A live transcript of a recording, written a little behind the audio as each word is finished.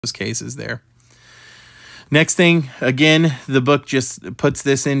those cases there. Next thing, again, the book just puts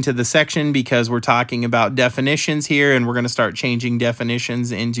this into the section because we're talking about definitions here, and we're going to start changing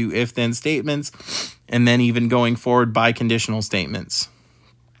definitions into if-then statements, and then even going forward by conditional statements.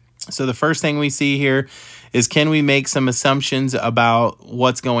 So the first thing we see here is, can we make some assumptions about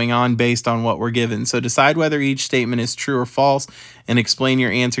what's going on based on what we're given? So decide whether each statement is true or false and explain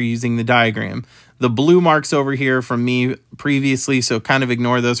your answer using the diagram. The blue marks over here from me previously, so kind of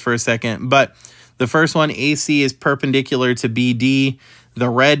ignore those for a second. But the first one, AC is perpendicular to BD. The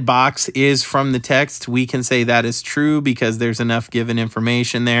red box is from the text. We can say that is true because there's enough given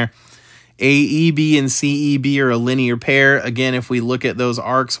information there. AEB and CEB are a linear pair. Again, if we look at those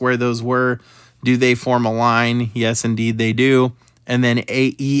arcs where those were, do they form a line? Yes, indeed they do. And then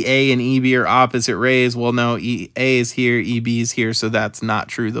EA and EB are opposite rays. Well, no, EA is here, EB is here, so that's not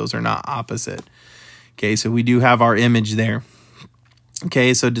true. Those are not opposite. Okay, so we do have our image there.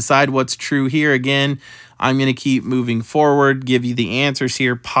 Okay, so decide what's true here. Again, I'm going to keep moving forward, give you the answers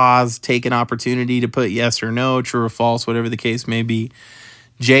here, pause, take an opportunity to put yes or no, true or false, whatever the case may be.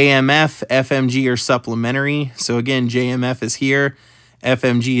 JMF, FMG are supplementary. So again, JMF is here,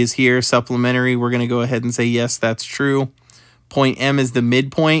 FMG is here, supplementary. We're going to go ahead and say yes, that's true. Point M is the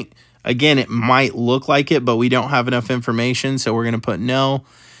midpoint. Again, it might look like it, but we don't have enough information, so we're going to put no.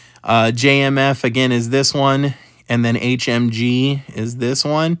 JMF, again, is this one. And then HMG is this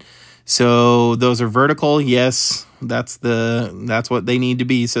one. So those are vertical. Yes, that's what they need to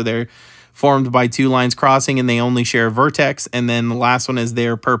be. So they're formed by two lines crossing and they only share a vertex. And then the last one is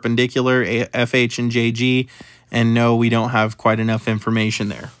they're perpendicular, FH and JG. And no, we don't have quite enough information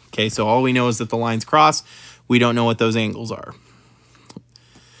there. Okay, so all we know is that the lines cross. We don't know what those angles are.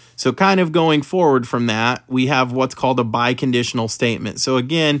 So kind of going forward from that, we have what's called a biconditional statement. So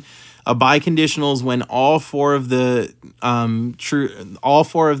again, a biconditional is when all four of the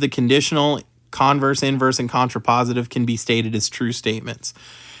conditional, converse, inverse, and contrapositive can be stated as true statements.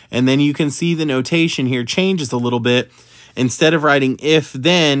 And then you can see the notation here changes a little bit. Instead of writing if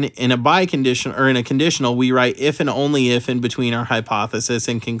then in a biconditional or in a conditional, we write if and only if in between our hypothesis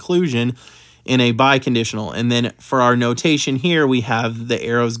and conclusion in a biconditional. And then for our notation here, we have the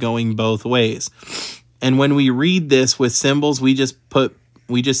arrows going both ways. And when we read this with symbols, we just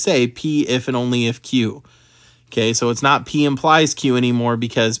say P if and only if Q. Okay, so it's not P implies Q anymore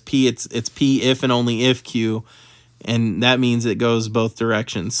because P it's P if and only if Q, and that means it goes both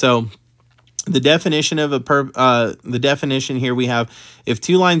directions. So the definition of the definition here we have, if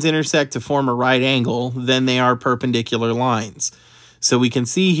two lines intersect to form a right angle, then they are perpendicular lines. So we can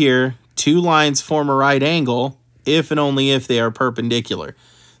see here two lines form a right angle if and only if they are perpendicular.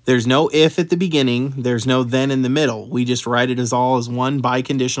 There's no if at the beginning. There's no then in the middle. We just write it as all as one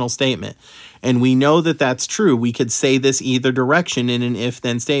biconditional statement. And we know that that's true. We could say this either direction in an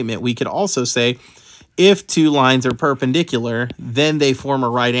if-then statement. We could also say if two lines are perpendicular, then they form a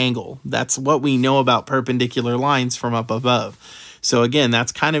right angle. That's what we know about perpendicular lines from up above. So again,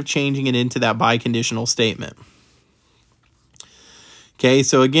 that's kind of changing it into that biconditional statement. Okay,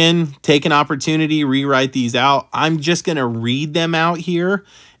 so again, take an opportunity, rewrite these out. I'm just going to read them out here,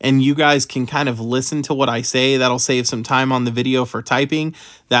 and you guys can kind of listen to what I say. That'll save some time on the video for typing.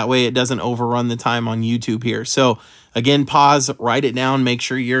 That way it doesn't overrun the time on YouTube here. So again, pause, write it down, make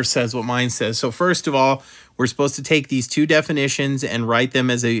sure yours says what mine says. So first of all, we're supposed to take these two definitions and write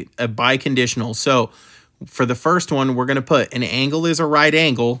them as a biconditional. So for the first one, we're going to put an angle is a right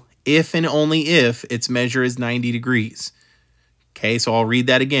angle if and only if its measure is 90 degrees. Okay, so I'll read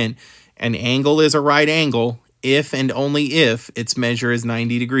that again. An angle is a right angle if and only if its measure is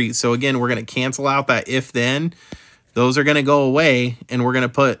 90 degrees. So again, we're going to cancel out that if then. Those are going to go away, and we're going to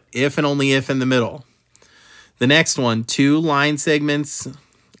put if and only if in the middle. The next one, two line segments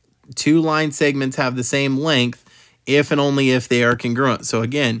have the same length if and only if they are congruent. So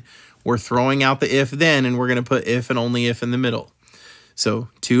again, we're throwing out the if then, and we're going to put if and only if in the middle. So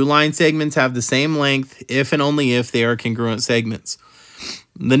two line segments have the same length if and only if they are congruent segments.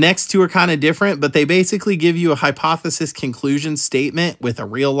 The next two are kind of different, but they basically give you a hypothesis conclusion statement with a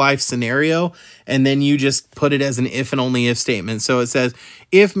real life scenario, and then you just put it as an if and only if statement. So it says,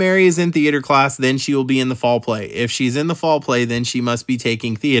 if Mary is in theater class, then she will be in the fall play. If she's in the fall play, then she must be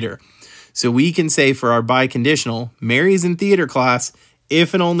taking theater. So we can say for our biconditional, Mary's in theater class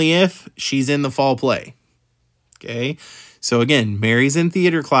if and only if she's in the fall play. Okay. So again, Mary's in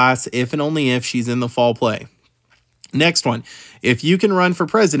theater class if and only if she's in the fall play. Next one, if you can run for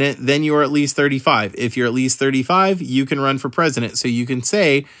president, then you are at least 35. If you're at least 35, you can run for president. So you can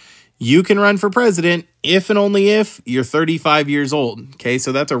say you can run for president if and only if you're 35 years old. Okay,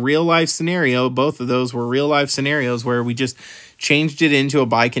 so that's a real life scenario. Both of those were real life scenarios where we just changed it into a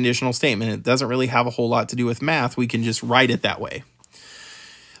biconditional statement. It doesn't really have a whole lot to do with math. We can just write it that way.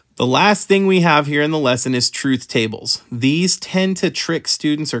 The last thing we have here in the lesson is truth tables. These tend to trick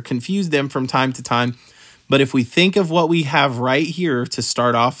students or confuse them from time to time. But if we think of what we have right here to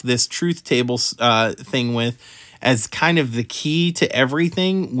start off this truth table thing with as kind of the key to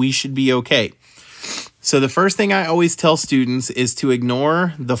everything, we should be okay. So the first thing I always tell students is to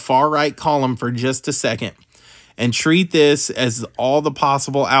ignore the far right column for just a second and treat this as all the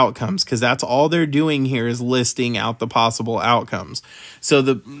possible outcomes, because that's all they're doing here is listing out the possible outcomes. So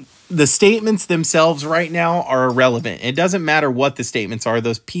the statements themselves right now are irrelevant. It doesn't matter what the statements are.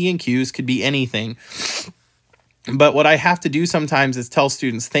 Those P and Qs could be anything. But what I have to do sometimes is tell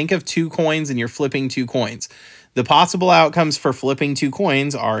students, think of 2 coins and you're flipping 2 coins. The possible outcomes for flipping 2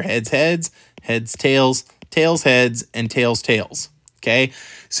 coins are heads, heads, heads, tails, tails, heads, and tails, tails. Okay,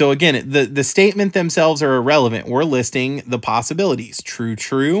 so again, the statement themselves are irrelevant. We're listing the possibilities: true,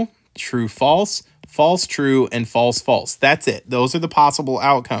 true, true, false, false, true, and false, false. That's it. Those are the possible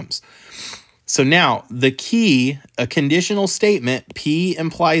outcomes. So now the key, a conditional statement, P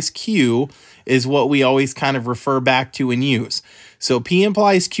implies Q, is what we always kind of refer back to and use. So P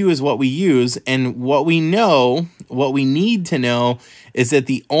implies Q is what we use, and what we know, what we need to know, is that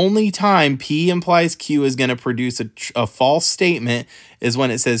the only time P implies Q is going to produce a false statement is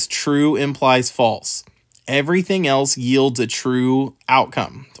when it says true implies false. Everything else yields a true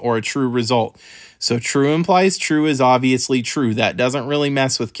outcome or a true result. So true implies true is obviously true. That doesn't really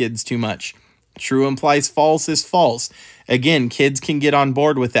mess with kids too much. True implies false is false. Again, kids can get on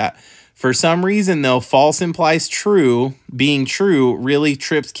board with that. For some reason, though, false implies true, being true, really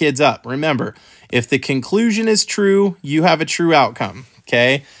trips kids up. Remember, if the conclusion is true, you have a true outcome,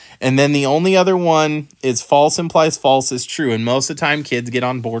 okay? And then the only other one is false implies false is true. And most of the time, kids get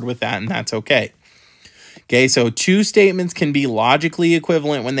on board with that, and that's okay. Okay, so 2 statements can be logically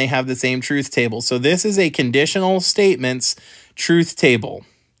equivalent when they have the same truth table. So this is a conditional statements truth table.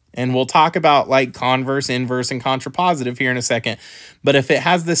 And we'll talk about like converse, inverse, and contrapositive here in a second. But if it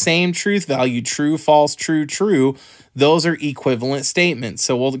has the same truth value, true, false, true, true, those are equivalent statements.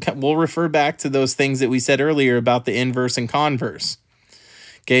 So we'll refer back to those things that we said earlier about the inverse and converse.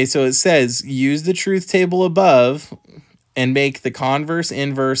 Okay, so it says use the truth table above and make the converse,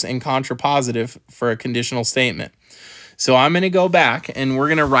 inverse, and contrapositive for a conditional statement. So I'm going to go back and we're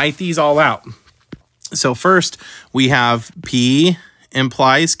going to write these all out. So first we have P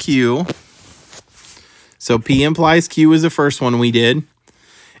implies Q. So P implies Q is the first one we did.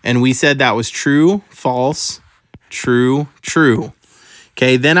 And we said that was true, false, true, true.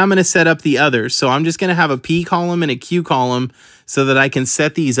 Okay, then I'm going to set up the others. So I'm just going to have a P column and a Q column so that I can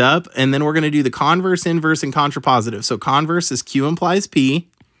set these up. And then we're going to do the converse, inverse, and contrapositive. So converse is Q implies P.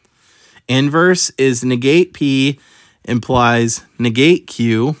 Inverse is negate P implies negate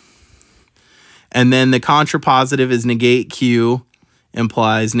Q. And then the contrapositive is negate Q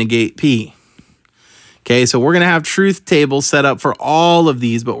implies negate P. Okay, so we're going to have truth tables set up for all of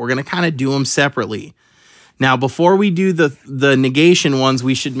these, but we're going to kind of do them separately. Now, before we do the negation ones,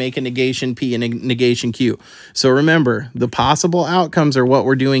 we should make a negation P and a negation Q. So remember, the possible outcomes are what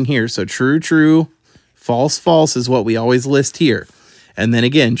we're doing here. So true, true, false, false is what we always list here. And then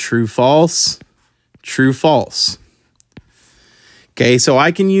again, true, false, true, false. Okay, so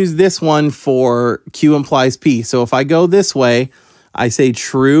I can use this one for Q implies P. So if I go this way, I say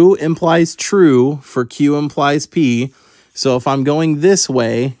true implies true for Q implies P. So if I'm going this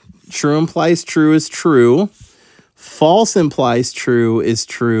way, true implies true is true. False implies true is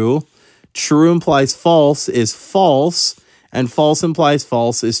true. True implies false is false. And false implies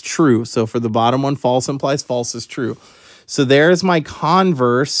false is true. So for the bottom one, false implies false is true. So there's my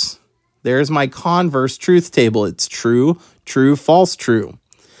converse. There's my converse truth table. It's true, true, false, true.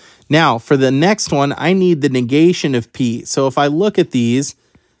 Now, for the next one, I need the negation of P. So if I look at these,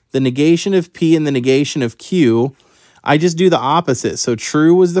 the negation of P and the negation of Q, I just do the opposite. So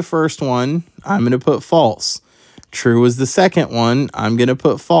true was the first one, I'm going to put false. True was the second one, I'm going to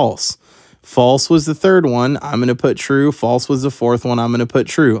put false. False was the third one, I'm going to put true. False was the fourth one, I'm going to put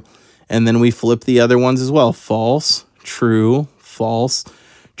true. And then we flip the other ones as well. False, true, false,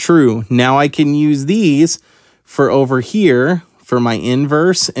 true. Now I can use these for over here, for my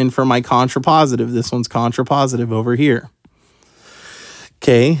inverse and for my contrapositive. This one's contrapositive over here.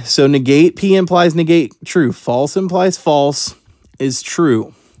 Okay, so negate P implies negate true. False implies false is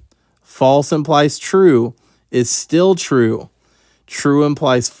true. False implies true is still true. True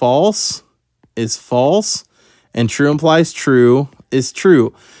implies false is false. And true implies true is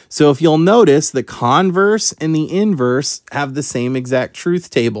true. So if you'll notice, the converse and the inverse have the same exact truth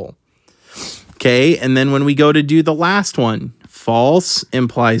table. Okay, and then when we go to do the last one, False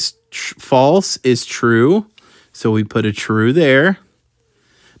implies false is true. So we put a true there.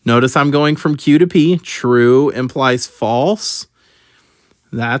 Notice I'm going from Q to P. True implies false.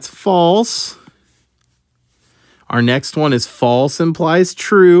 That's false. Our next one is false implies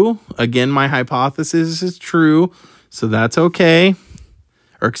true. Again, my hypothesis is true, so that's okay.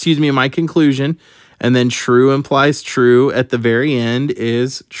 Or excuse me, my conclusion. And then true implies true at the very end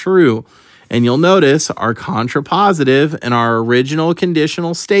is true. And you'll notice our contrapositive and our original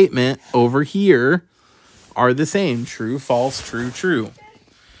conditional statement over here are the same. True, false, true, true.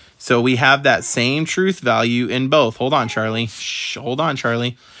 So we have that same truth value in both. Hold on, Charlie. Shh, hold on,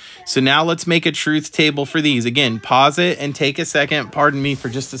 Charlie. So now let's make a truth table for these. Again, pause it and take a second. Pardon me for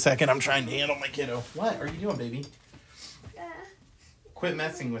just a second. I'm trying to handle my kiddo. What are you doing, baby? Quit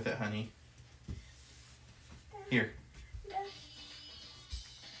messing with it, honey. Here.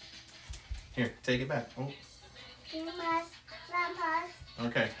 Here, take it back. Oh.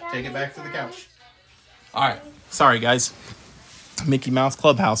 Okay, take it back to the couch. All right. Sorry, guys. Mickey Mouse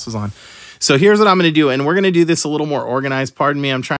Clubhouse was on. So here's what I'm going to do, and we're going to do this a little more organized. Pardon me. I'm trying